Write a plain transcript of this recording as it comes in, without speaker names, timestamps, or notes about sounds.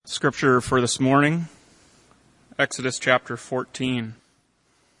Scripture for this morning, Exodus chapter 14.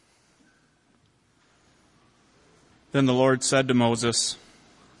 Then the Lord said to Moses,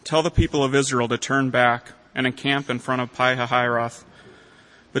 "Tell the people of Israel to turn back and encamp in front of Pi-hahiroth,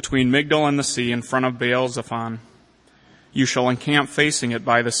 between Migdol and the sea, in front of Baal-zephon. You shall encamp facing it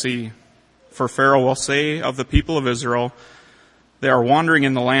by the sea. For Pharaoh will say of the people of Israel, 'They are wandering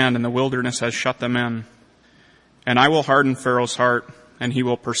in the land, and the wilderness has shut them in.' And I will harden Pharaoh's heart, and he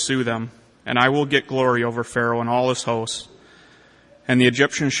will pursue them, and I will get glory over Pharaoh and all his hosts. And the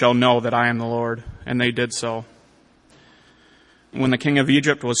Egyptians shall know that I am the Lord." And they did so. When the king of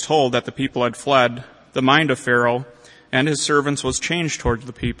Egypt was told that the people had fled, the mind of Pharaoh and his servants was changed towards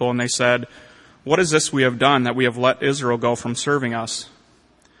the people, and they said, "What is this we have done, that we have let Israel go from serving us?"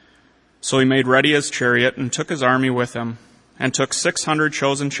 So he made ready his chariot and took his army with him, and took 600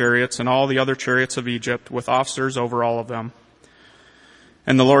 chosen chariots and all the other chariots of Egypt, with officers over all of them.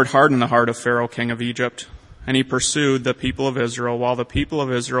 And the Lord hardened the heart of Pharaoh, king of Egypt, and he pursued the people of Israel, while the people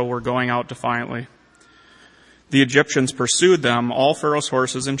of Israel were going out defiantly. The Egyptians pursued them, all Pharaoh's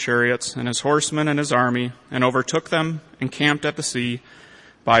horses and chariots, and his horsemen and his army, and overtook them, and camped at the sea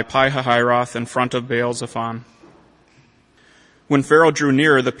by Pi-hahiroth in front of Baal-zephon. When Pharaoh drew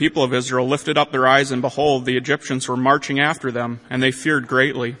near, the people of Israel lifted up their eyes, and behold, the Egyptians were marching after them, and they feared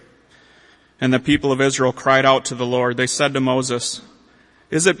greatly. And the people of Israel cried out to the Lord. They said to Moses,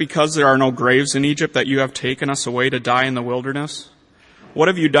 "Is it because there are no graves in Egypt that you have taken us away to die in the wilderness? What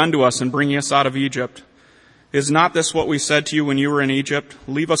have you done to us in bringing us out of Egypt? Is not this what we said to you when you were in Egypt?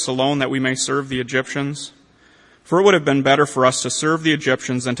 Leave us alone that we may serve the Egyptians. For it would have been better for us to serve the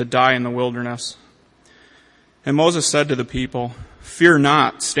Egyptians than to die in the wilderness." And Moses said to the people, "Fear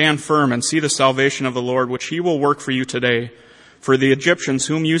not, stand firm and see the salvation of the Lord, which he will work for you today. For the Egyptians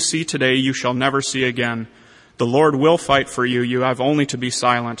whom you see today you shall never see again. The Lord will fight for you. You have only to be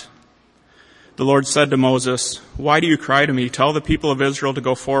silent." The Lord said to Moses, "Why do you cry to me? Tell the people of Israel to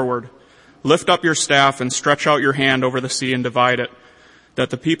go forward. Lift up your staff and stretch out your hand over the sea and divide it,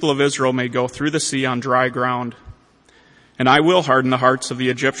 that the people of Israel may go through the sea on dry ground. And I will harden the hearts of the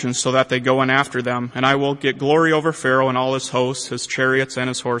Egyptians so that they go in after them, and I will get glory over Pharaoh and all his hosts, his chariots and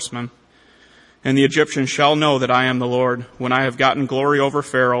his horsemen. And the Egyptians shall know that I am the Lord, when I have gotten glory over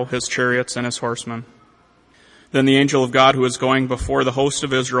Pharaoh, his chariots and his horsemen." Then the angel of God who was going before the host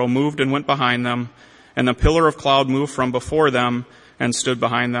of Israel moved and went behind them, and the pillar of cloud moved from before them and stood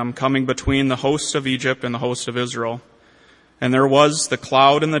behind them, coming between the hosts of Egypt and the host of Israel. And there was the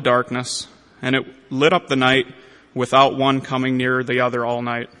cloud in the darkness, and it lit up the night, without one coming near the other all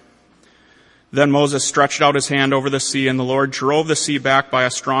night. Then Moses stretched out his hand over the sea, and the Lord drove the sea back by a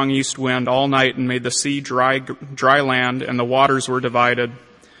strong east wind all night, and made the sea dry land, and the waters were divided.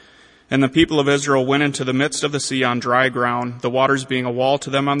 And the people of Israel went into the midst of the sea on dry ground, the waters being a wall to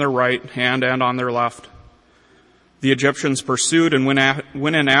them on their right hand and on their left. The Egyptians pursued and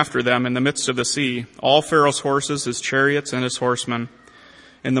went in after them in the midst of the sea, all Pharaoh's horses, his chariots, and his horsemen.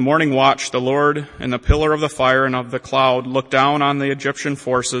 In the morning watch, the Lord, in the pillar of the fire and of the cloud, looked down on the Egyptian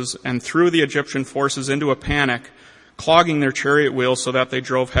forces and threw the Egyptian forces into a panic, clogging their chariot wheels so that they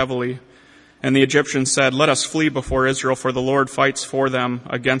drove heavily. And the Egyptians said, "Let us flee before Israel, for the Lord fights for them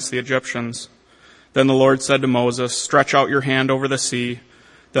against the Egyptians." Then the Lord said to Moses, "Stretch out your hand over the sea,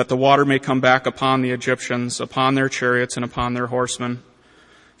 that the water may come back upon the Egyptians, upon their chariots and upon their horsemen."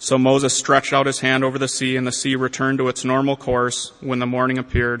 So Moses stretched out his hand over the sea, and the sea returned to its normal course when the morning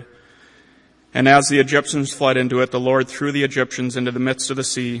appeared. And as the Egyptians fled into it, the Lord threw the Egyptians into the midst of the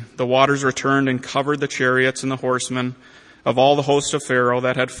sea. The waters returned and covered the chariots and the horsemen of all the host of Pharaoh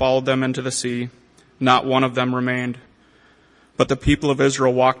that had followed them into the sea. Not one of them remained. But the people of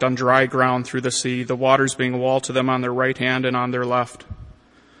Israel walked on dry ground through the sea, the waters being a wall to them on their right hand and on their left.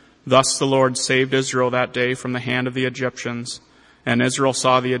 Thus the Lord saved Israel that day from the hand of the Egyptians, and Israel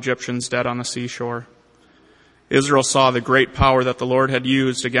saw the Egyptians dead on the seashore. Israel saw the great power that the Lord had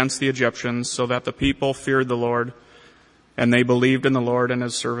used against the Egyptians, so that the people feared the Lord, and they believed in the Lord and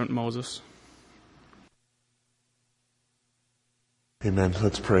his servant Moses. Amen.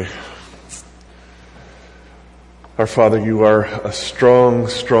 Let's pray. Our Father, you are a strong,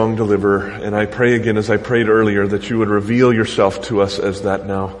 strong deliverer, and I pray again, as I prayed earlier, that you would reveal yourself to us as that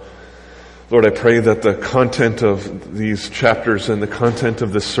now. Lord, I pray that the content of these chapters and the content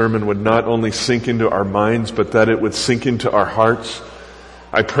of this sermon would not only sink into our minds, but that it would sink into our hearts.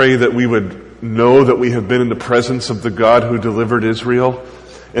 I pray that we would know that we have been in the presence of the God who delivered Israel.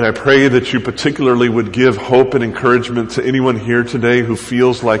 And I pray that you particularly would give hope and encouragement to anyone here today who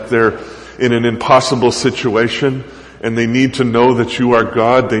feels like they're in an impossible situation and they need to know that you are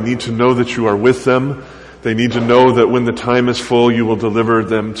God. They need to know that you are with them. They need to know that when the time is full, you will deliver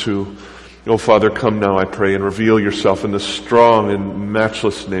them to. Oh, Father, come now, I pray, and reveal yourself in the strong and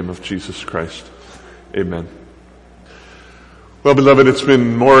matchless name of Jesus Christ. Amen. Well, beloved, it's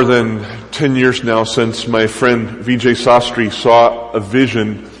been more than 10 years now since my friend Vijay Sastry saw a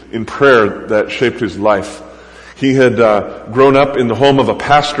vision in prayer that shaped his life. He had grown up in the home of a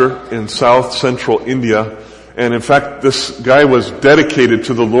pastor in south central India, and in fact, this guy was dedicated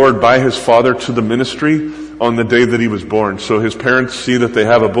to the Lord by his father to the ministry on the day that he was born. So his parents see that they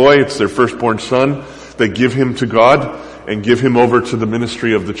have a boy, it's their firstborn son, they give him to God and give him over to the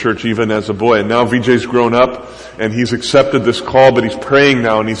ministry of the church even as a boy. And now Vijay's grown up and he's accepted this call, but he's praying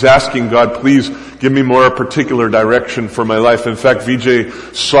now and he's asking God, please give me more particular direction for my life. In fact,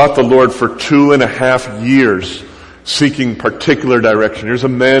 Vijay sought the Lord for 2.5 years, seeking particular direction. Here's a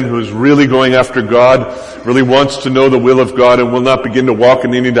man who is really going after God, really wants to know the will of God, and will not begin to walk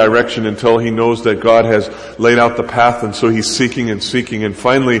in any direction until he knows that God has laid out the path. And so he's seeking and seeking. And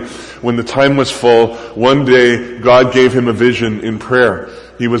finally, when the time was full, one day God gave him a vision in prayer.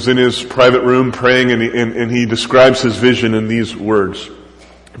 He was in his private room praying, and he describes his vision in these words.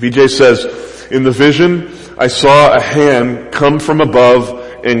 Vijay says, in the vision, I saw a hand come from above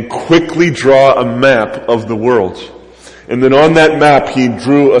and quickly draw a map of the world. And then on that map, he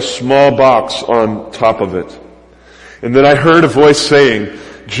drew a small box on top of it. And then I heard a voice saying,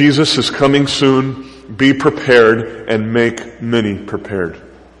 Jesus is coming soon, be prepared and make many prepared.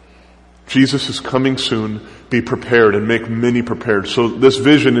 Jesus is coming soon, be prepared and make many prepared. So this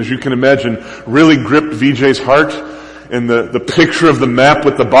vision, as you can imagine, really gripped Vijay's heart, and the picture of the map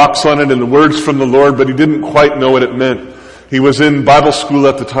with the box on it and the words from the Lord, but he didn't quite know what it meant. He was in Bible school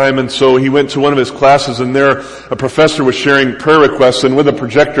at the time, and so he went to one of his classes, and there a professor was sharing prayer requests, and with a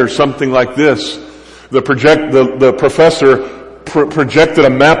projector, something like this. The professor projected a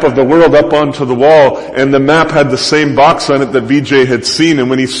map of the world up onto the wall, and the map had the same box on it that Vijay had seen. And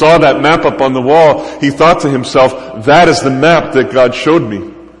when he saw that map up on the wall, he thought to himself, that is the map that God showed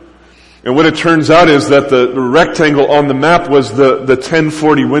me. And what it turns out is that the rectangle on the map was the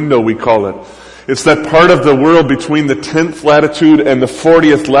 1040 window, we call it. It's that part of the world between the 10th latitude and the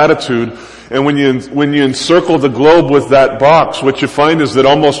 40th latitude. And when you encircle the globe with that box, what you find is that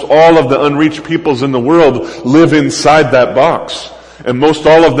almost all of the unreached peoples in the world live inside that box. And most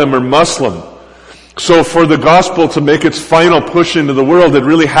all of them are Muslim. So for the gospel to make its final push into the world, it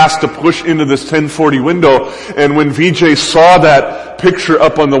really has to push into this 1040 window. And when Vijay saw that picture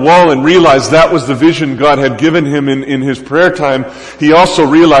up on the wall and realized that was the vision God had given him in his prayer time, he also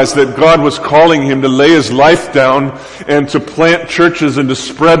realized that God was calling him to lay his life down and to plant churches and to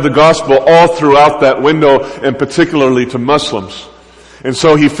spread the gospel all throughout that window, and particularly to Muslims. And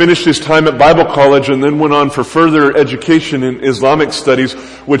so he finished his time at Bible college and then went on for further education in Islamic studies,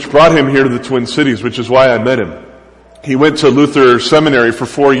 which brought him here to the Twin Cities, which is why I met him. He went to Luther Seminary for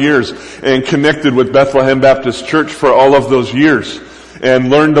 4 years and connected with Bethlehem Baptist Church for all of those years, and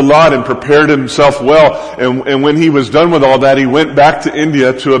learned a lot and prepared himself well. And when he was done with all that, he went back to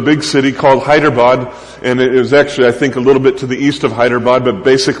India, to a big city called Hyderabad. And it was actually, I think, a little bit to the east of Hyderabad, but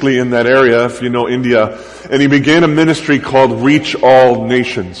basically in that area, if you know India. And he began a ministry called Reach All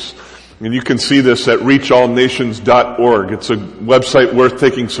Nations. And you can see this at reachallnations.org. It's a website worth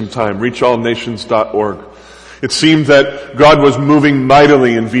taking some time, reachallnations.org. It seemed that God was moving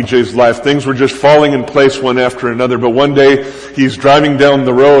mightily in Vijay's life. Things were just falling in place one after another. But one day, he's driving down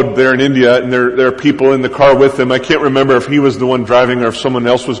the road there in India, and there are people in the car with him. I can't remember if he was the one driving or if someone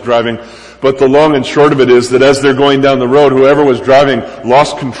else was driving. But the long and short of it is that as they're going down the road, whoever was driving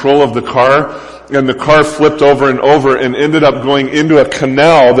lost control of the car, and the car flipped over and over and ended up going into a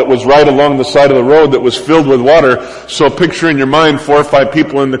canal that was right along the side of the road that was filled with water. So picture in your mind 4 or 5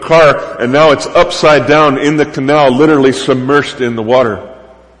 people in the car, and now it's upside down in the canal, literally submerged in the water.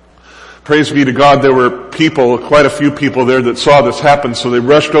 Praise be to God, there were people, quite a few people there that saw this happen, so they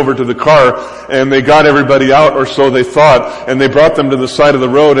rushed over to the car, and they got everybody out, or so they thought, and they brought them to the side of the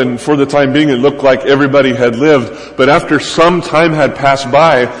road, and for the time being it looked like everybody had lived. But after some time had passed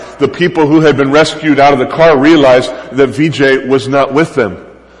by, the people who had been rescued out of the car realized that Vijay was not with them.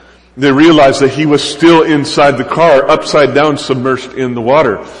 They realized that he was still inside the car, upside down, submerged in the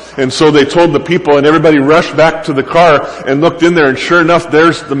water. And so they told the people, and everybody rushed back to the car and looked in there, and sure enough,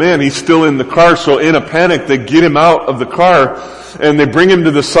 there's the man. He's still in the car. So in a panic, they get him out of the car, and they bring him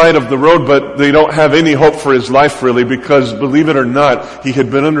to the side of the road, but they don't have any hope for his life, really, because, believe it or not, he had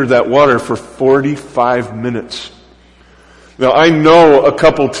been under that water for 45 minutes. Now, I know a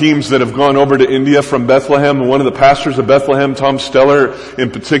couple teams that have gone over to India from Bethlehem, and one of the pastors of Bethlehem, Tom Steller in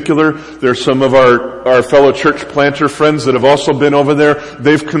particular. There's some of our fellow church planter friends that have also been over there.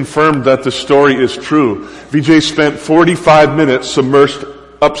 They've confirmed that the story is true. Vijay spent 45 minutes submersed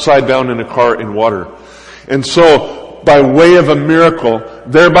upside down in a car in water. And so, by way of a miracle,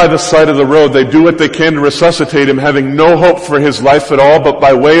 there by the side of the road, they do what they can to resuscitate him, having no hope for his life at all, but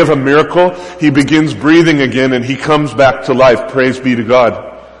by way of a miracle, he begins breathing again and he comes back to life. Praise be to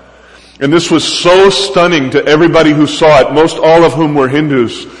God. And this was so stunning to everybody who saw it, most all of whom were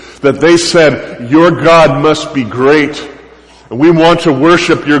Hindus, that they said, "Your God must be great. And we want to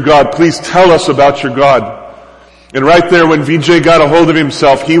worship your God. Please tell us about your God." And right there, when Vijay got a hold of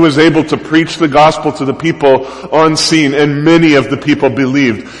himself, he was able to preach the gospel to the people on scene, and many of the people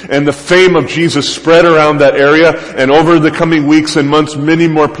believed. And the fame of Jesus spread around that area, and over the coming weeks and months, many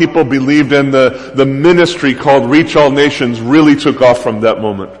more people believed, and the ministry called Reach All Nations really took off from that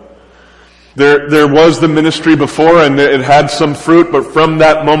moment. There was the ministry before, and it had some fruit, but from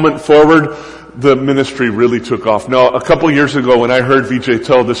that moment forward, the ministry really took off. Now, a couple years ago, when I heard Vijay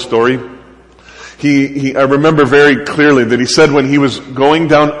tell this story, I remember very clearly that he said when he was going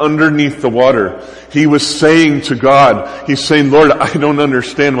down underneath the water, he was saying to God, he's saying, "Lord, I don't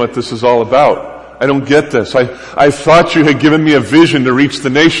understand what this is all about. I don't get this. I thought you had given me a vision to reach the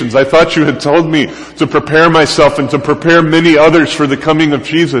nations. I thought you had told me to prepare myself and to prepare many others for the coming of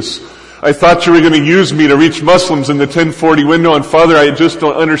Jesus. I thought you were going to use me to reach Muslims in the 1040 window, and Father, I just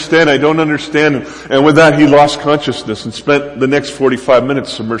don't understand. I don't understand." And with that, he lost consciousness and spent the next 45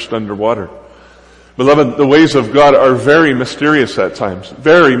 minutes submerged underwater. Beloved, the ways of God are very mysterious at times.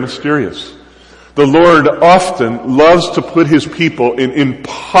 Very mysterious. The Lord often loves to put His people in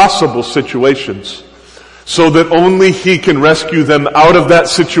impossible situations so that only He can rescue them out of that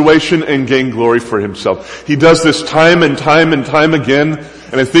situation and gain glory for Himself. He does this time and time and time again,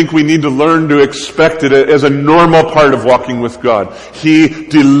 and I think we need to learn to expect it as a normal part of walking with God. He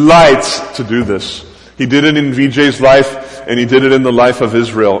delights to do this. He did it in Vijay's life, and He did it in the life of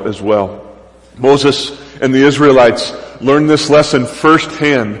Israel as well. Moses and the Israelites learned this lesson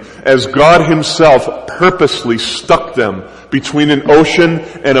firsthand as God Himself purposely stuck them between an ocean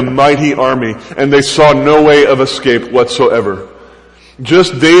and a mighty army, and they saw no way of escape whatsoever.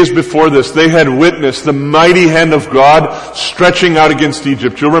 Just days before this, they had witnessed the mighty hand of God stretching out against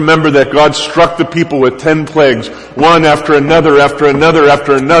Egypt. You'll remember that God struck the people with 10 plagues, one after another, after another,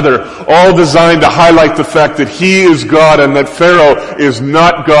 after another, all designed to highlight the fact that He is God and that Pharaoh is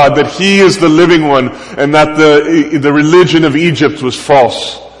not God, that He is the living one, and that the religion of Egypt was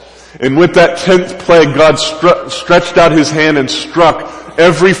false. And with that 10th plague, God stretched out His hand and struck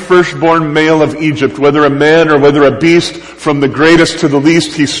every firstborn male of Egypt, whether a man or whether a beast, from the greatest to the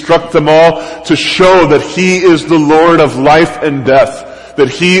least. He struck them all to show that He is the Lord of life and death, that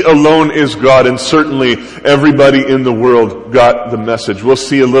He alone is God, and certainly everybody in the world got the message. We'll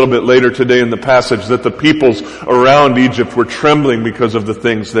see a little bit later today in the passage that the peoples around Egypt were trembling because of the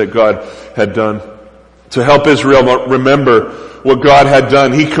things that God had done. To help Israel remember what God had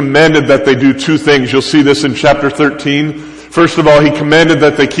done, He commanded that they do two things. You'll see this in chapter 13. First of all, He commanded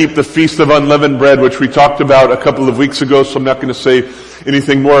that they keep the Feast of Unleavened Bread, which we talked about a couple of weeks ago, so I'm not going to say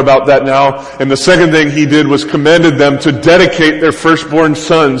anything more about that now. And the second thing He did was commanded them to dedicate their firstborn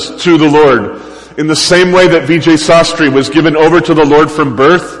sons to the Lord. In the same way that Vijay Sastry was given over to the Lord from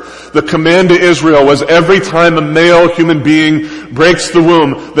birth, the command to Israel was every time a male human being breaks the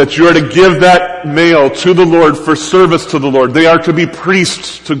womb, that you are to give that male to the Lord for service to the Lord. They are to be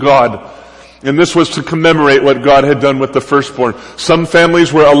priests to God. And this was to commemorate what God had done with the firstborn. Some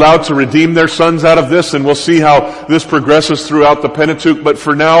families were allowed to redeem their sons out of this, and we'll see how this progresses throughout the Pentateuch. But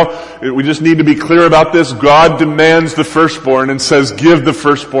for now, we just need to be clear about this. God demands the firstborn and says, "Give the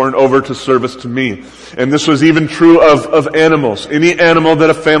firstborn over to service to me." And this was even true of animals. Any animal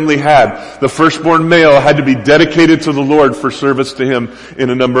that a family had, the firstborn male had to be dedicated to the Lord for service to Him in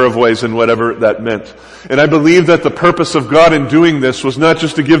a number of ways, and whatever that meant. And I believe that the purpose of God in doing this was not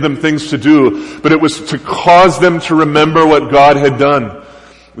just to give them things to do, but it was to cause them to remember what God had done.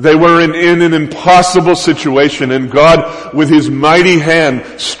 They were in an impossible situation, and God, with His mighty hand,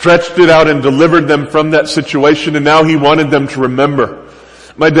 stretched it out and delivered them from that situation, and now He wanted them to remember.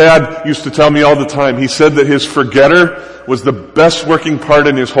 My dad used to tell me all the time, he said that his forgetter was the best working part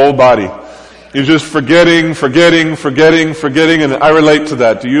in his whole body. He's just forgetting, and I relate to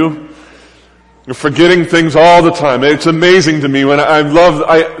that. Do you? You're forgetting things all the time. It's amazing to me when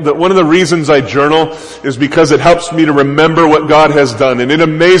one of the reasons I journal is because it helps me to remember what God has done. And it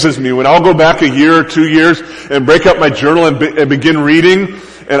amazes me when I'll go back a year or 2 years and break up my journal and begin reading,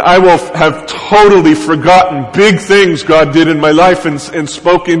 and I will have totally forgotten big things God did in my life and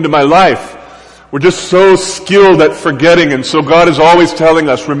spoke into my life. We're just so skilled at forgetting, and so God is always telling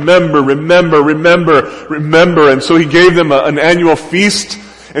us, remember, remember, remember, remember. And so He gave them an annual feast,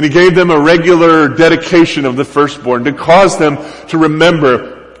 and He gave them a regular dedication of the firstborn to cause them to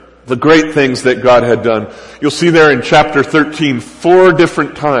remember the great things that God had done. You'll see there in chapter 13, 4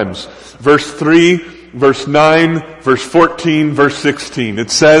 different times. Verse 3, verse 9, verse 14, verse 16.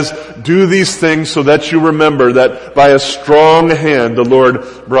 It says, do these things so that you remember that by a strong hand the Lord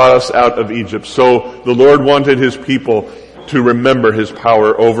brought us out of Egypt. So the Lord wanted His people to remember His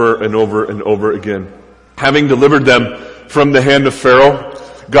power over and over and over again. Having delivered them from the hand of Pharaoh,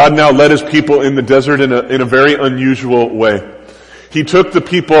 God now led His people in the desert in a very unusual way. He took the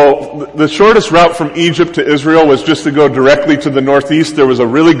people, the shortest route from Egypt to Israel was just to go directly to the northeast. There was a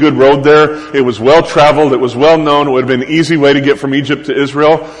really good road there. It was well traveled. It was well known. It would have been an easy way to get from Egypt to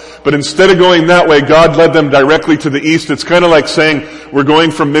Israel. But instead of going that way, God led them directly to the east. It's kind of like saying we're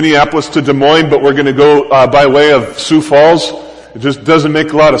going from Minneapolis to Des Moines, but we're going to go by way of Sioux Falls. It just doesn't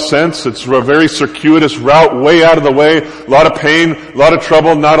make a lot of sense. It's a very circuitous route, way out of the way, a lot of pain, a lot of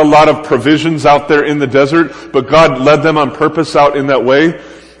trouble, not a lot of provisions out there in the desert, but God led them on purpose out in that way.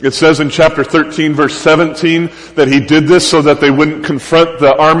 It says in chapter 13, verse 17, that He did this so that they wouldn't confront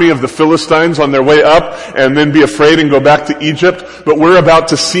the army of the Philistines on their way up and then be afraid and go back to Egypt. But we're about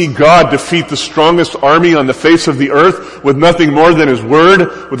to see God defeat the strongest army on the face of the earth with nothing more than His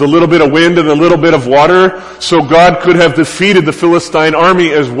word, with a little bit of wind and a little bit of water. So God could have defeated the Philistine army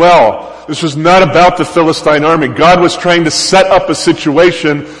as well. This was not about the Philistine army. God was trying to set up a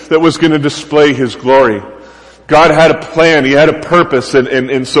situation that was going to display His glory. God had a plan, He had a purpose,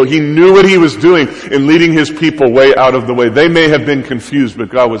 and so He knew what He was doing in leading His people way out of the way. They may have been confused, but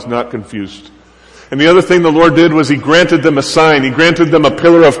God was not confused. And the other thing the Lord did was He granted them a sign. He granted them a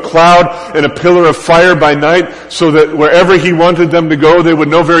pillar of cloud and a pillar of fire by night so that wherever He wanted them to go, they would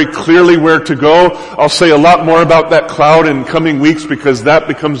know very clearly where to go. I'll say a lot more about that cloud in coming weeks because that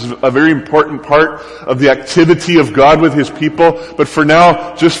becomes a very important part of the activity of God with His people. But for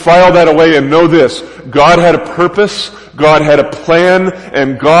now, just file that away and know this. God had a purpose, God had a plan,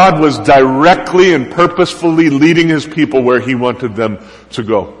 and God was directly and purposefully leading His people where He wanted them to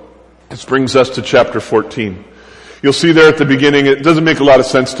go. This brings us to chapter 14. You'll see there at the beginning, it doesn't make a lot of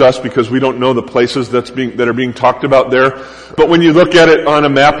sense to us because we don't know the places that are being talked about there. But when you look at it on a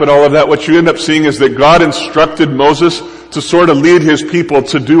map and all of that, what you end up seeing is that God instructed Moses to sort of lead His people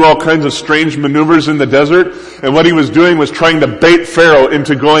to do all kinds of strange maneuvers in the desert. And what He was doing was trying to bait Pharaoh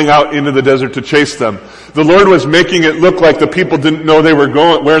into going out into the desert to chase them. The Lord was making it look like the people didn't know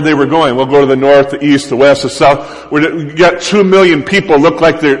where they were going. We'll go to the north, the east, the west, the south. We got 2 million people look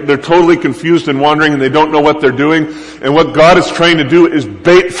like they're totally confused and wandering and they don't know what they're doing. And what God is trying to do is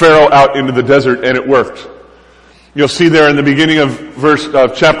bait Pharaoh out into the desert, and it worked. You'll see there in the beginning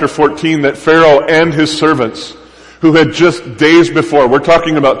of chapter 14 that Pharaoh and his servants, who had just days before, we're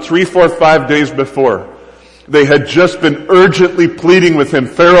talking about 3, 4, 5 days before, they had just been urgently pleading with him,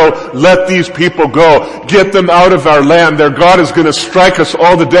 Pharaoh, let these people go. Get them out of our land. Their God is going to strike us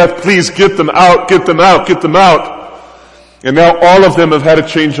all to death. Please get them out, get them out, get them out. And now all of them have had a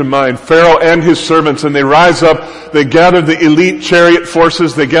change of mind, Pharaoh and his servants, and they rise up, they gather the elite chariot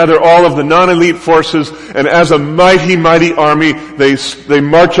forces, they gather all of the non-elite forces, and as a mighty, mighty army, they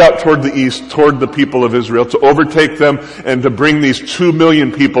march out toward the east, toward the people of Israel, to overtake them and to bring these 2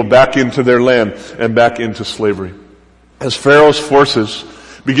 million people back into their land and back into slavery. As Pharaoh's forces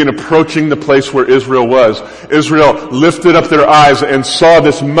begin approaching the place where Israel was, Israel lifted up their eyes and saw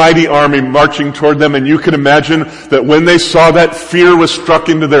this mighty army marching toward them, and you can imagine that when they saw that, fear was struck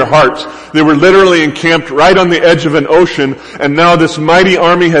into their hearts. They were literally encamped right on the edge of an ocean, and now this mighty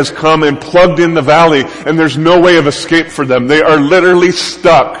army has come and plugged in the valley, and there's no way of escape for them. They are literally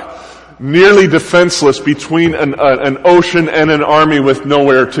stuck, nearly defenseless between an ocean and an army with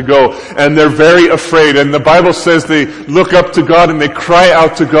nowhere to go. And they're very afraid. And the Bible says they look up to God and they cry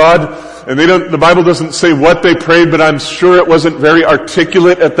out to God. And the Bible doesn't say what they prayed, but I'm sure it wasn't very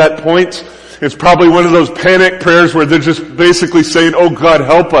articulate at that point. It's probably one of those panic prayers where they're just basically saying, oh God,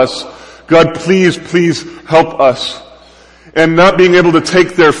 help us. God, please, please help us. And not being able to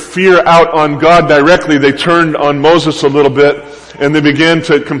take their fear out on God directly, they turned on Moses a little bit, and they began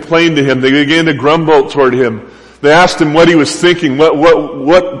to complain to him. They began to grumble toward him. They asked him what he was thinking,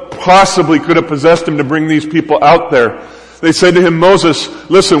 what possibly could have possessed him to bring these people out there. They said to him, Moses,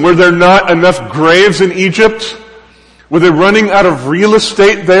 listen, were there not enough graves in Egypt? Were they running out of real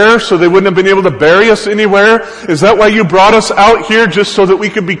estate there so they wouldn't have been able to bury us anywhere? Is that why you brought us out here, just so that we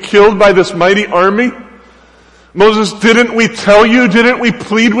could be killed by this mighty army? Moses, didn't we tell you? Didn't we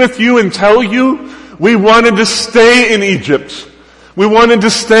plead with you and tell you? We wanted to stay in Egypt. We wanted to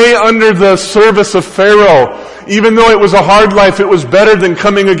stay under the service of Pharaoh. Even though it was a hard life, it was better than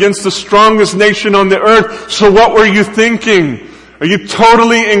coming against the strongest nation on the earth. So what were you thinking? Are you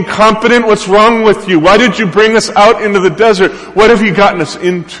totally incompetent? What's wrong with you? Why did you bring us out into the desert? What have you gotten us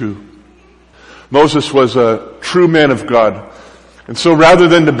into? Moses was a true man of God. And so rather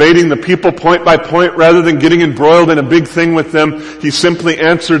than debating the people point by point, rather than getting embroiled in a big thing with them, he simply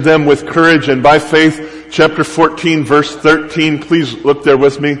answered them with courage and by faith. Chapter 14, verse 13. Please look there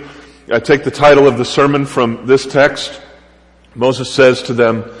with me. I take the title of the sermon from this text. Moses says to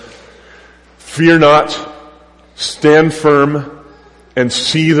them, "Fear not, stand firm, and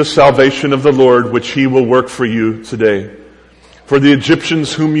see the salvation of the Lord, which he will work for you today. For the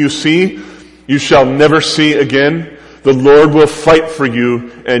Egyptians whom you see, you shall never see again. The Lord will fight for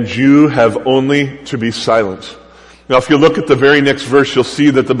you, and you have only to be silent." Now, if you look at the very next verse, you'll see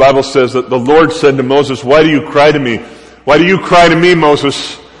that the Bible says that the Lord said to Moses, "Why do you cry to me? Why do you cry to me,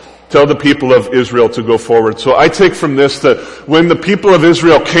 Moses? Tell the people of Israel to go forward." So I take from this that when the people of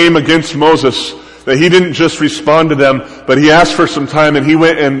Israel came against Moses, that he didn't just respond to them, but he asked for some time and he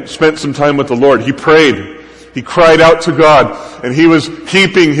went and spent some time with the Lord. He prayed. He cried out to God, and he was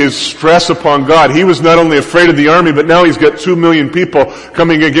heaping his stress upon God. He was not only afraid of the army, but now he's got 2 million people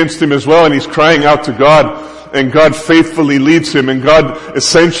coming against him as well, and he's crying out to God. And God faithfully leads him, and God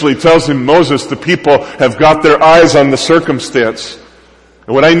essentially tells him, "Moses, the people have got their eyes on the circumstance.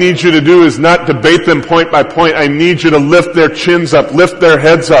 And what I need you to do is not debate them point by point. I need you to lift their chins up, lift their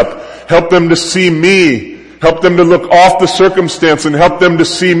heads up, help them to see me. Help them to look off the circumstance and help them to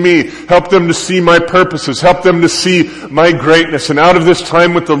see me. Help them to see my purposes. Help them to see my greatness." And out of this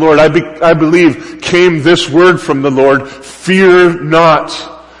time with the Lord, I believe, came this word from the Lord: "Fear not.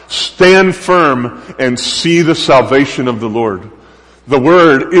 Stand firm and see the salvation of the Lord." The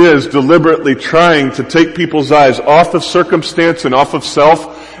word is deliberately trying to take people's eyes off of circumstance and off of self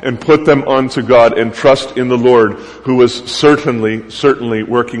and put them onto God and trust in the Lord, who was certainly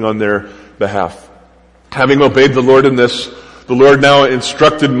working on their behalf. Having obeyed the Lord in this, the Lord now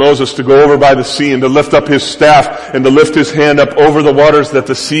instructed Moses to go over by the sea and to lift up his staff and to lift his hand up over the waters that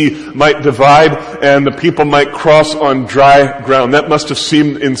the sea might divide and the people might cross on dry ground. That must have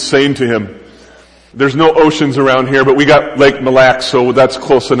seemed insane to him. There's no oceans around here, but we got Lake Mille Lacs, so that's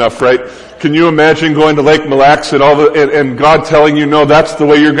close enough, right? Can you imagine going to Lake Mille Lacs and God telling you, "No, that's the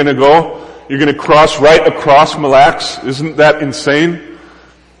way you're going to go. You're going to cross right across Mille Lacs"? Isn't that insane?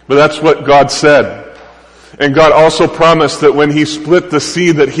 But that's what God said. And God also promised that when he split the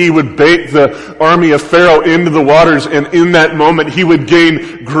sea, that he would bait the army of Pharaoh into the waters, and in that moment he would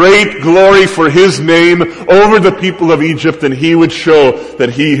gain great glory for his name over the people of Egypt, and he would show that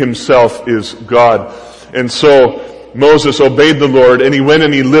he himself is God. And so Moses obeyed the Lord, and he went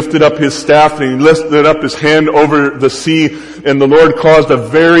and he lifted up his staff and he lifted up his hand over the sea, and the Lord caused a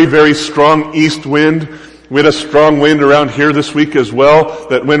very, very strong east wind. We had a strong wind around here this week as well.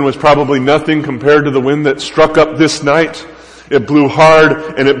 That wind was probably nothing compared to the wind that struck up this night. It blew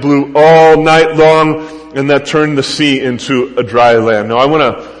hard and it blew all night long, and that turned the sea into a dry land. Now I want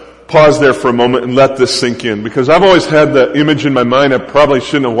to pause there for a moment and let this sink in, because I've always had the image in my mind. I probably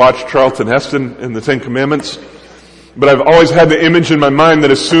shouldn't have watched Charlton Heston in the Ten Commandments, but I've always had the image in my mind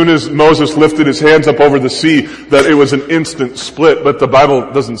that as soon as Moses lifted his hands up over the sea, that it was an instant split. But the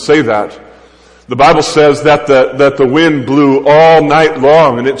Bible doesn't say that. The Bible says that the wind blew all night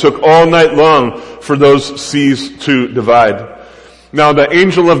long, and it took all night long for those seas to divide. Now the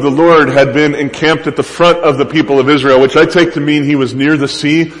angel of the Lord had been encamped at the front of the people of Israel, which I take to mean he was near the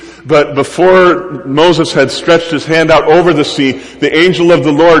sea. But before Moses had stretched his hand out over the sea, the angel of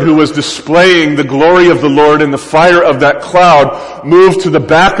the Lord, who was displaying the glory of the Lord in the fire of that cloud, moved to the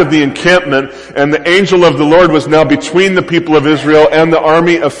back of the encampment, and the angel of the Lord was now between the people of Israel and the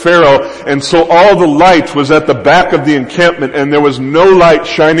army of Pharaoh. And so all the light was at the back of the encampment, and there was no light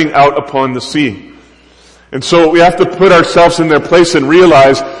shining out upon the sea. And so we have to put ourselves in their place and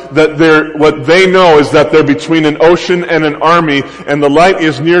realize that what they know is that they're between an ocean and an army, and the light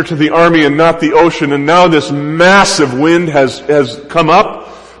is near to the army and not the ocean. And now this massive wind has come up,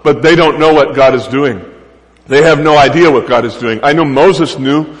 but they don't know what God is doing. They have no idea what God is doing. I know Moses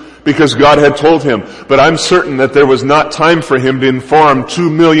knew, because God had told him. But I'm certain that there was not time for him to inform 2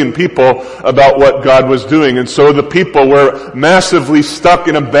 million people about what God was doing. And so the people were massively stuck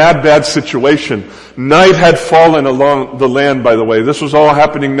in a bad situation. Night had fallen along the land, by the way. This was all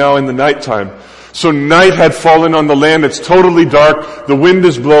happening now in the nighttime. So night had fallen on the land. It's totally dark. The wind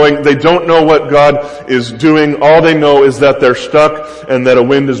is blowing. They don't know what God is doing. All they know is that they're stuck and that a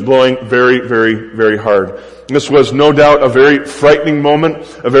wind is blowing very, very, very hard. This was no doubt a very frightening moment,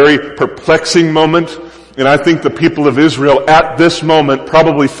 a very perplexing moment. And I think the people of Israel at this moment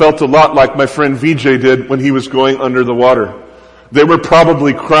probably felt a lot like my friend VJ did when he was going under the water. They were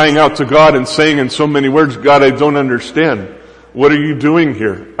probably crying out to God and saying in so many words, God, I don't understand. What are you doing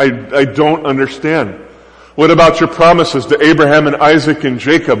here? I don't understand. What about your promises to Abraham and Isaac and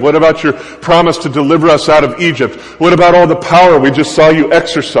Jacob? What about your promise to deliver us out of Egypt? What about all the power we just saw you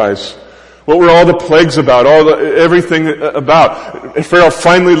exercise? What were all the plagues about? Everything about? Pharaoh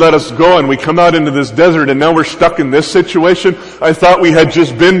finally let us go and we come out into this desert and now we're stuck in this situation. I thought we had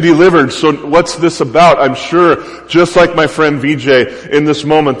just been delivered. So what's this about? I'm sure, just like my friend VJ, in this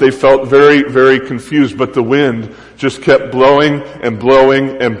moment they felt very, very confused. But the wind just kept blowing and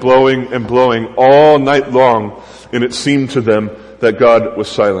blowing and blowing and blowing all night long. And it seemed to them that God was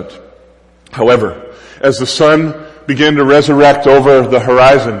silent. However, as the sun began to resurrect over the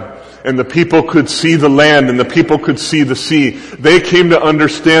horizon, and the people could see the land and the people could see the sea, they came to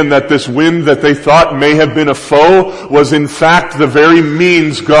understand that this wind that they thought may have been a foe was in fact the very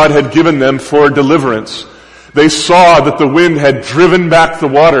means God had given them for deliverance. They saw that the wind had driven back the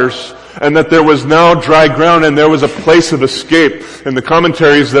waters and that there was now dry ground and there was a place of escape. And the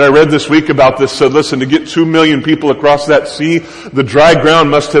commentaries that I read this week about this said, listen, to get 2 million people across that sea, the dry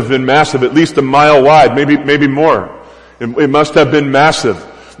ground must have been massive, at least a mile wide, maybe more. It must have been massive.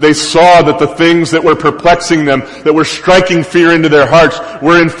 They saw that the things that were perplexing them, that were striking fear into their hearts,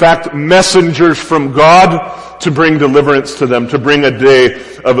 were in fact messengers from God to bring deliverance to them, to bring a day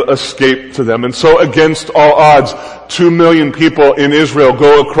of escape to them. And so against all odds, 2 million people in Israel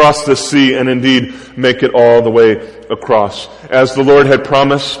go across the sea and indeed make it all the way across. As the Lord had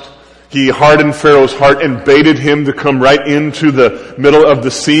promised, He hardened Pharaoh's heart and baited him to come right into the middle of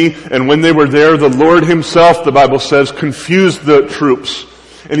the sea. And when they were there, the Lord Himself, the Bible says, confused the troops.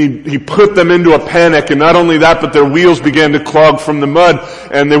 And he put them into a panic, and not only that, but their wheels began to clog from the mud,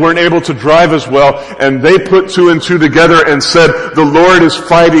 and they weren't able to drive as well. And they put 2 and 2 together and said, the Lord is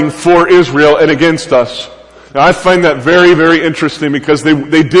fighting for Israel and against us. Now I find that very, very interesting because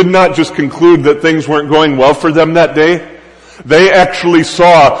they did not just conclude that things weren't going well for them that day. They actually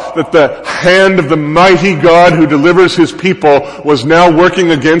saw that the hand of the mighty God who delivers His people was now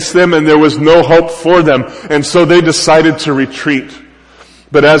working against them, and there was no hope for them. And so they decided to retreat.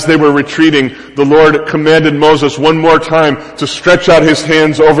 But as they were retreating, the Lord commanded Moses one more time to stretch out His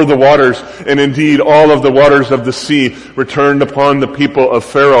hands over the waters. And indeed, all of the waters of the sea returned upon the people of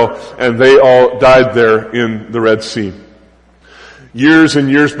Pharaoh, and they all died there in the Red Sea. Years and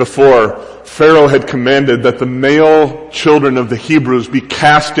years before, Pharaoh had commanded that the male children of the Hebrews be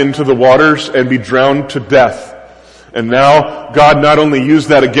cast into the waters and be drowned to death. And now, God not only used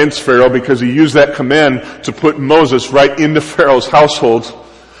that against Pharaoh because He used that command to put Moses right into Pharaoh's household,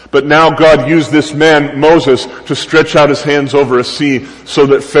 but now God used this man, Moses, to stretch out His hands over a sea so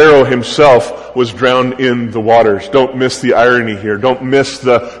that Pharaoh himself was drowned in the waters. Don't miss the irony here. Don't miss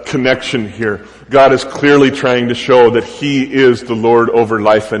the connection here. God is clearly trying to show that He is the Lord over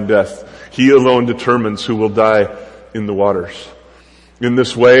life and death. He alone determines who will die in the waters. In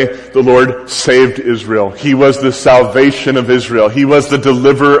this way, the Lord saved Israel. He was the salvation of Israel. He was the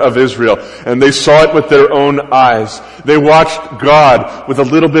deliverer of Israel. And they saw it with their own eyes. They watched God, with a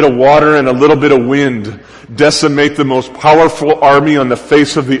little bit of water and a little bit of wind, decimate the most powerful army on the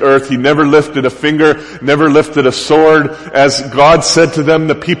face of the earth. He never lifted a finger, never lifted a sword. As God said to them,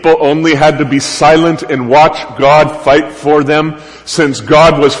 the people only had to be silent and watch God fight for them. Since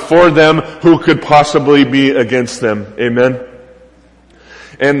God was for them, who could possibly be against them? Amen.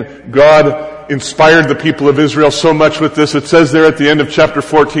 And God inspired the people of Israel so much with this. It says there at the end of chapter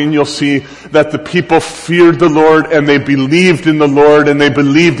 14, you'll see that the people feared the Lord and they believed in the Lord and they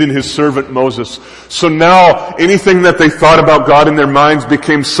believed in His servant Moses. So now anything that they thought about God in their minds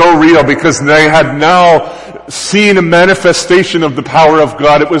became so real because they had now seen a manifestation of the power of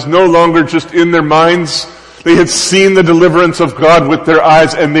God. It was no longer just in their minds. They had seen the deliverance of God with their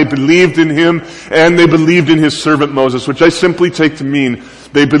eyes, and they believed in Him, and they believed in His servant Moses, which I simply take to mean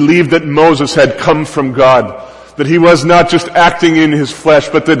they believed that Moses had come from God, that he was not just acting in his flesh,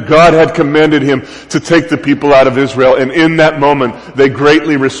 but that God had commanded him to take the people out of Israel. And in that moment, they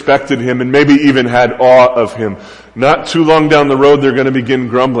greatly respected him and maybe even had awe of him. Not too long down the road, they're going to begin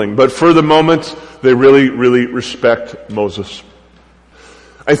grumbling. But for the moment, they really, really respect Moses.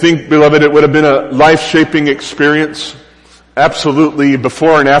 I think, beloved, it would have been a life-shaping experience, absolutely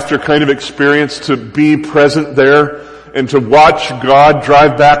before and after kind of experience, to be present there and to watch God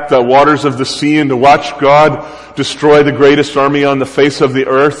drive back the waters of the sea and to watch God destroy the greatest army on the face of the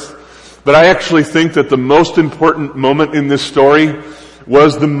earth. But I actually think that the most important moment in this story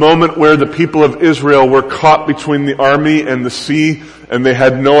was the moment where the people of Israel were caught between the army and the sea, and they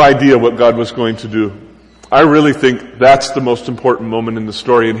had no idea what God was going to do. I really think that's the most important moment in the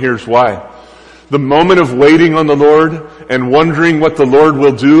story, and here's why. The moment of waiting on the Lord and wondering what the Lord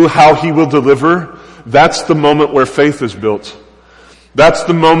will do, how He will deliver, that's the moment where faith is built. That's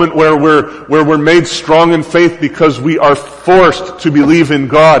the moment where we're made strong in faith because we are forced to believe in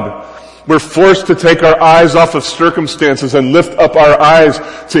God. We're forced to take our eyes off of circumstances and lift up our eyes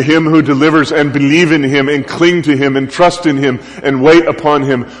to Him who delivers and believe in Him and cling to Him and trust in Him and wait upon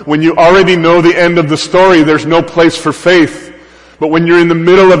Him. When you already know the end of the story, there's no place for faith. But when you're in the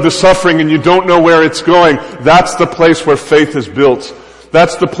middle of the suffering and you don't know where it's going, that's the place where faith is built.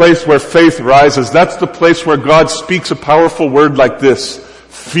 That's the place where faith rises. That's the place where God speaks a powerful word like this.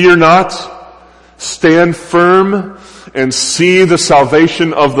 Fear not, stand firm, and see the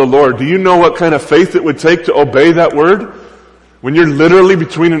salvation of the Lord. Do you know what kind of faith it would take to obey that word? When you're literally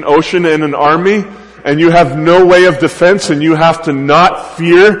between an ocean and an army, and you have no way of defense, and you have to not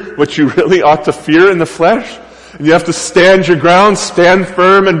fear what you really ought to fear in the flesh, and you have to stand your ground, stand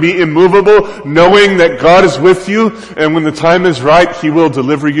firm, and be immovable, knowing that God is with you, and when the time is right, He will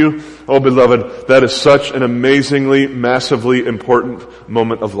deliver you. Oh, beloved, that is such an amazingly, massively important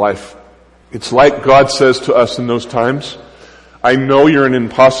moment of life. It's like God says to us in those times, I know you're in an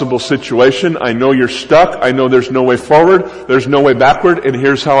impossible situation. I know you're stuck. I know there's no way forward. There's no way backward. And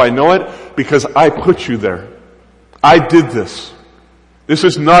here's how I know it. Because I put you there. I did this. This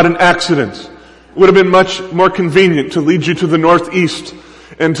is not an accident. It would have been much more convenient to lead you to the northeast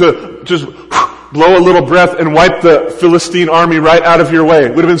and to just blow a little breath and wipe the Philistine army right out of your way.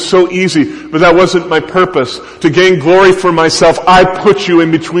 It would have been so easy, but that wasn't my purpose. To gain glory for myself, I put you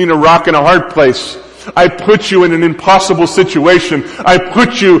in between a rock and a hard place. I put you in an impossible situation. I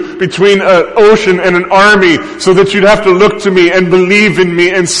put you between an ocean and an army so that you'd have to look to me and believe in me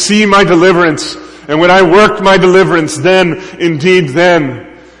and see my deliverance. And when I worked my deliverance, then, indeed then,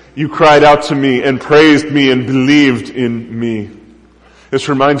 you cried out to me and praised me and believed in me. This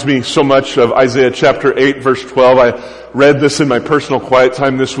reminds me so much of Isaiah chapter 8, verse 12. I read this in my personal quiet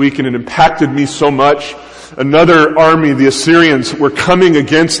time this week, and it impacted me so much. Another army, the Assyrians, were coming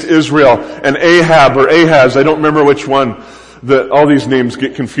against Israel, and Ahab or Ahaz, I don't remember which one. All these names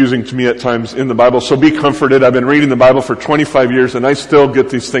get confusing to me at times in the Bible, so be comforted. I've been reading the Bible for 25 years, and I still get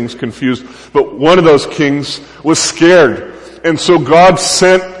these things confused. But one of those kings was scared, and so God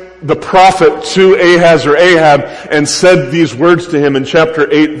sent the prophet to Ahaz or Ahab and said these words to him in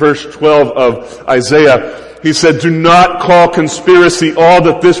chapter 8 verse 12 of Isaiah. He said, do not call conspiracy all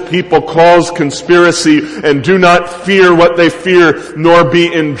that this people calls conspiracy, and do not fear what they fear, nor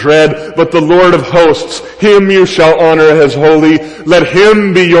be in dread. But the Lord of hosts, Him you shall honor as holy. Let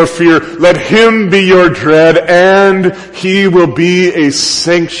Him be your fear. Let Him be your dread, and He will be a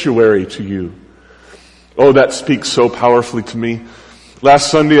sanctuary to you. Oh, that speaks so powerfully to me.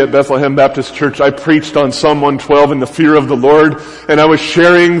 Last Sunday at Bethlehem Baptist Church, I preached on Psalm 112 and the fear of the Lord, and I was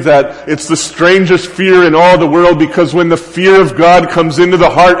sharing that it's the strangest fear in all the world, because when the fear of God comes into the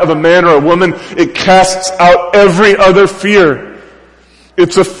heart of a man or a woman, it casts out every other fear.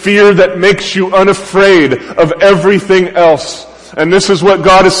 It's a fear that makes you unafraid of everything else. And this is what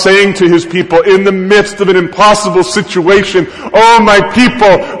God is saying to His people in the midst of an impossible situation. Oh, my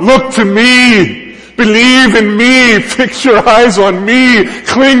people, look to me. Believe in me. Fix your eyes on me.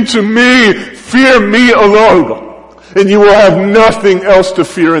 Cling to me. Fear me alone. And you will have nothing else to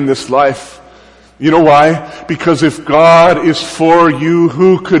fear in this life. You know why? Because if God is for you,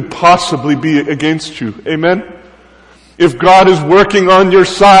 who could possibly be against you? Amen? If God is working on your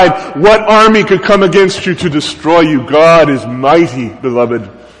side, what army could come against you to destroy you? God is mighty, beloved.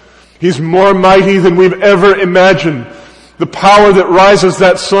 He's more mighty than we've ever imagined. The power that rises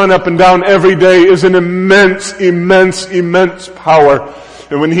that sun up and down every day is an immense, immense, immense power.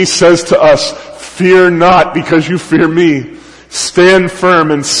 And when He says to us, fear not because you fear me, stand firm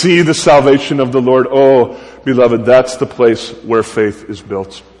and see the salvation of the Lord. Oh, beloved, that's the place where faith is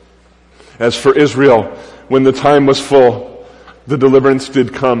built. As for Israel, when the time was full, the deliverance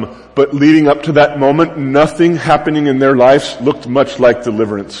did come. But leading up to that moment, nothing happening in their lives looked much like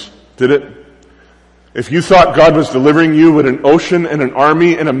deliverance. Did it? If you thought God was delivering you with an ocean and an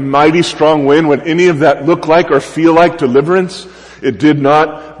army and a mighty strong wind, would any of that look like or feel like deliverance? It did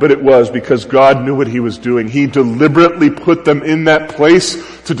not, but it was, because God knew what He was doing. He deliberately put them in that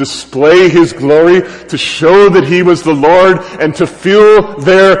place to display His glory, to show that He was the Lord, and to fill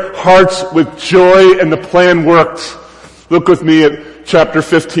their hearts with joy, and the plan worked. Look with me at chapter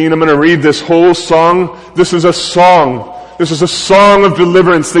 15. I'm going to read this whole song. This is a song. This is a song of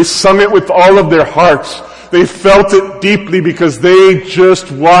deliverance. They sung it with all of their hearts. They felt it deeply because they just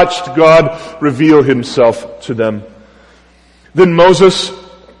watched God reveal himself to them. Then Moses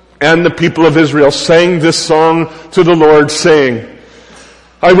and the people of Israel sang this song to the Lord, saying,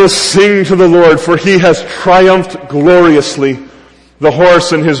 I will sing to the Lord, for he has triumphed gloriously. The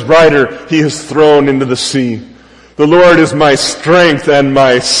horse and his rider he has thrown into the sea. The Lord is my strength and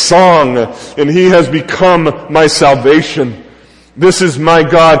my song, and he has become my salvation. This is my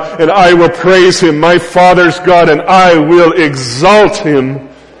God, and I will praise him, my father's God, and I will exalt him.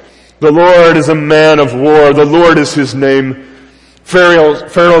 The Lord is a man of war. The Lord is his name.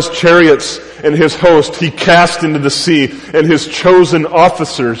 Pharaoh's chariots and his host he cast into the sea, and his chosen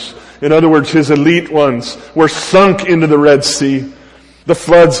officers, in other words, his elite ones, were sunk into the Red Sea. The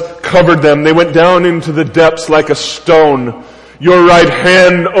floods covered them. They went down into the depths like a stone. Your right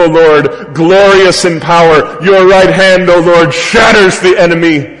hand, O Lord, glorious in power. Your right hand, O Lord, shatters the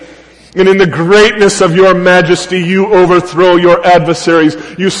enemy. And in the greatness of your majesty, you overthrow your adversaries.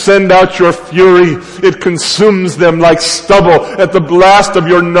 You send out your fury. It consumes them like stubble. At the blast of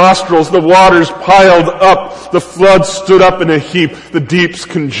your nostrils, the waters piled up. The floods stood up in a heap. The deeps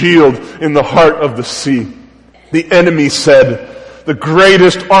congealed in the heart of the sea. The enemy said, the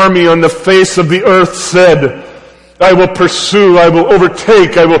greatest army on the face of the earth said, I will pursue, I will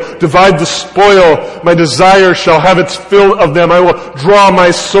overtake, I will divide the spoil. My desire shall have its fill of them. I will draw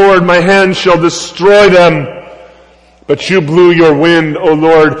my sword, my hand shall destroy them. But you blew your wind, O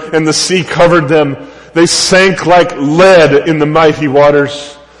Lord, and the sea covered them. They sank like lead in the mighty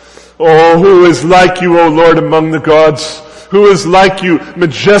waters. Oh, who is like you, O Lord, among the gods? Who is like you,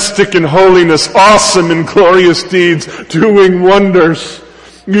 majestic in holiness, awesome in glorious deeds, doing wonders?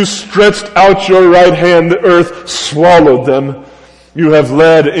 You stretched out your right hand, the earth swallowed them. You have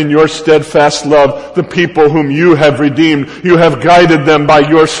led in your steadfast love the people whom you have redeemed. You have guided them by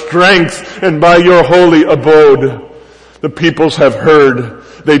your strength and by your holy abode. The peoples have heard,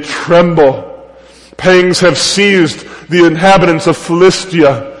 they tremble. Pangs have seized the inhabitants of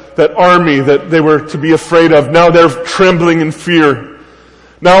Philistia, that army that they were to be afraid of. Now they're trembling in fear.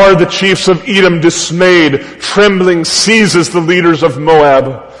 Now are the chiefs of Edom dismayed. Trembling seizes the leaders of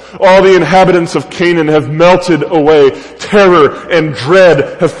Moab. All the inhabitants of Canaan have melted away. Terror and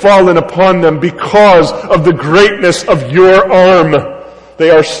dread have fallen upon them because of the greatness of your arm. They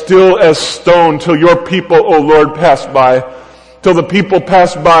are still as stone till your people, O Lord, pass by. Till the people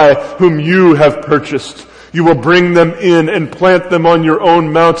pass by whom you have purchased. You will bring them in and plant them on your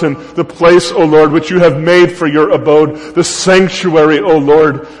own mountain, the place, O Lord, which you have made for your abode, the sanctuary, O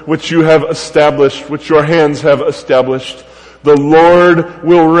Lord, which you have established, which your hands have established. The Lord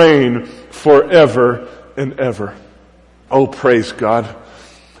will reign forever and ever. Oh, praise God.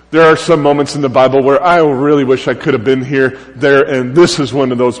 There are some moments in the Bible where I really wish I could have been there, and this is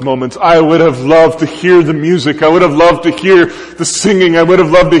one of those moments. I would have loved to hear the music. I would have loved to hear the singing. I would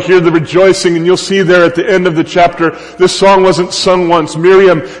have loved to hear the rejoicing. And you'll see there at the end of the chapter, this song wasn't sung once.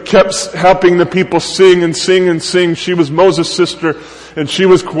 Miriam kept helping the people sing and sing and sing. She was Moses' sister, and she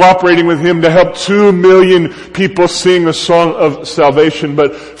was cooperating with him to help 2 million people sing a song of salvation.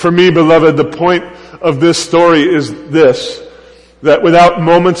 But for me, beloved, the point of this story is this: that without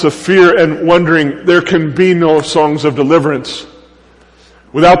moments of fear and wondering, there can be no songs of deliverance.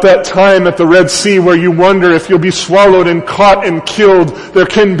 Without that time at the Red Sea where you wonder if you'll be swallowed and caught and killed, there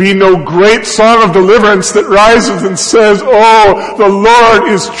can be no great song of deliverance that rises and says, oh, the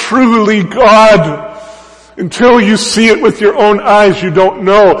Lord is truly God. Until you see it with your own eyes, you don't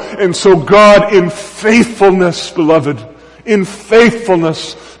know. And so God, in faithfulness, beloved, in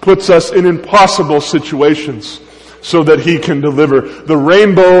faithfulness, puts us in impossible situations so that He can deliver. The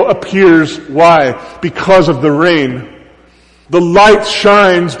rainbow appears. Why? Because of the rain. The light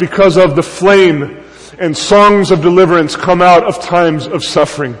shines because of the flame. And songs of deliverance come out of times of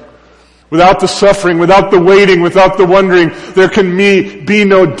suffering. Without the suffering, without the waiting, without the wondering, there can be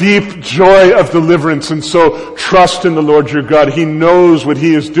no deep joy of deliverance. And so trust in the Lord your God. He knows what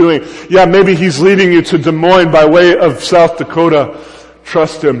He is doing. Yeah, maybe He's leading you to Des Moines by way of South Dakota.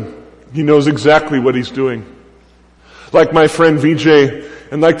 Trust Him. He knows exactly what He's doing. Like my friend VJ,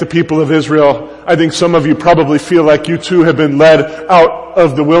 and like the people of Israel, I think some of you probably feel like you too have been led out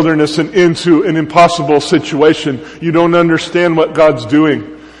of the wilderness and into an impossible situation. You don't understand what God's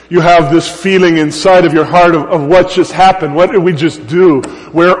doing. You have this feeling inside of your heart of what just happened. What did we just do?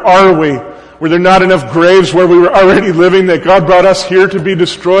 Where are we? Were there not enough graves where we were already living that God brought us here to be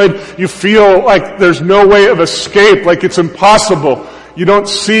destroyed? You feel like there's no way of escape, like it's impossible. You don't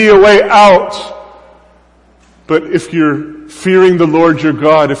see a way out. But if you're fearing the Lord your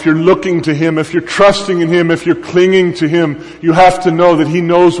God, if you're looking to Him, if you're trusting in Him, if you're clinging to Him, you have to know that He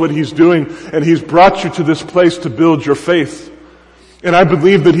knows what He's doing, and He's brought you to this place to build your faith. And I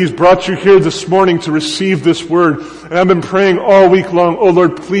believe that He's brought you here this morning to receive this word. And I've been praying all week long, oh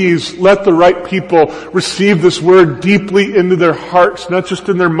Lord, please let the right people receive this word deeply into their hearts, not just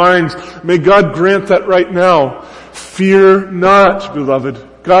in their minds. May God grant that right now. Fear not,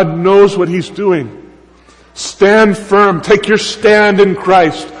 beloved. God knows what He's doing. Stand firm. Take your stand in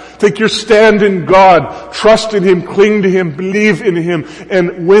Christ. Take your stand in God. Trust in Him. Cling to Him. Believe in Him.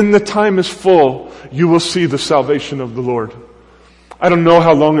 And when the time is full, you will see the salvation of the Lord. I don't know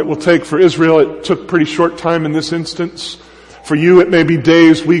how long it will take. For Israel, it took pretty short time in this instance. For you, it may be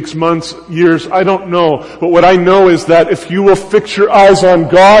days, weeks, months, years. I don't know. But what I know is that if you will fix your eyes on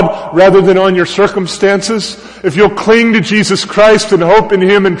God rather than on your circumstances, if you'll cling to Jesus Christ and hope in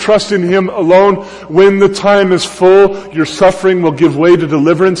Him and trust in Him alone, when the time is full, your suffering will give way to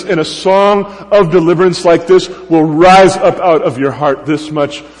deliverance, and a song of deliverance like this will rise up out of your heart. This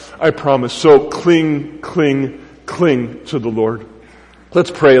much I promise. So cling to the Lord. Let's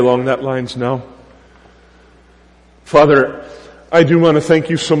pray along that lines now. Father, I do want to thank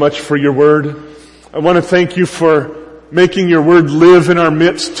You so much for Your word. I want to thank You for making Your word live in our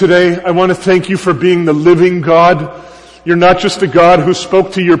midst today. I want to thank You for being the living God. You're not just a God who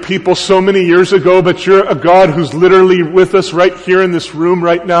spoke to Your people so many years ago, but You're a God who's literally with us right here in this room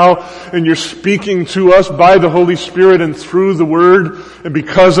right now, and You're speaking to us by the Holy Spirit and through the Word, and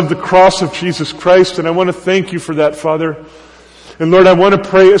because of the cross of Jesus Christ. And I want to thank You for that, Father. And Lord, I want to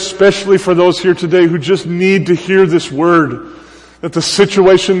pray especially for those here today who just need to hear this word, that the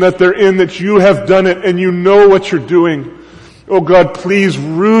situation that they're in, that You have done it and You know what You're doing. Oh God, please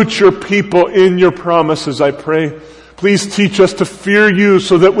root Your people in Your promises, I pray. Please teach us to fear You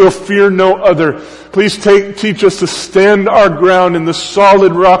so that we'll fear no other. Please teach us to stand our ground in the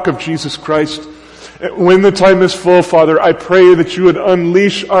solid rock of Jesus Christ. When the time is full, Father, I pray that You would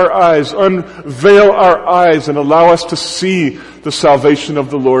unleash our eyes, unveil our eyes, and allow us to see the salvation of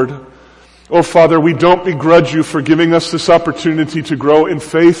the Lord. Oh, Father, we don't begrudge You for giving us this opportunity to grow in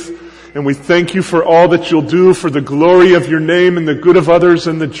faith, and we thank You for all that You'll do for the glory of Your name and the good of others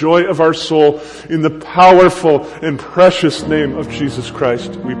and the joy of our soul. In the powerful and precious name of Jesus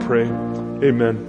Christ, we pray. Amen.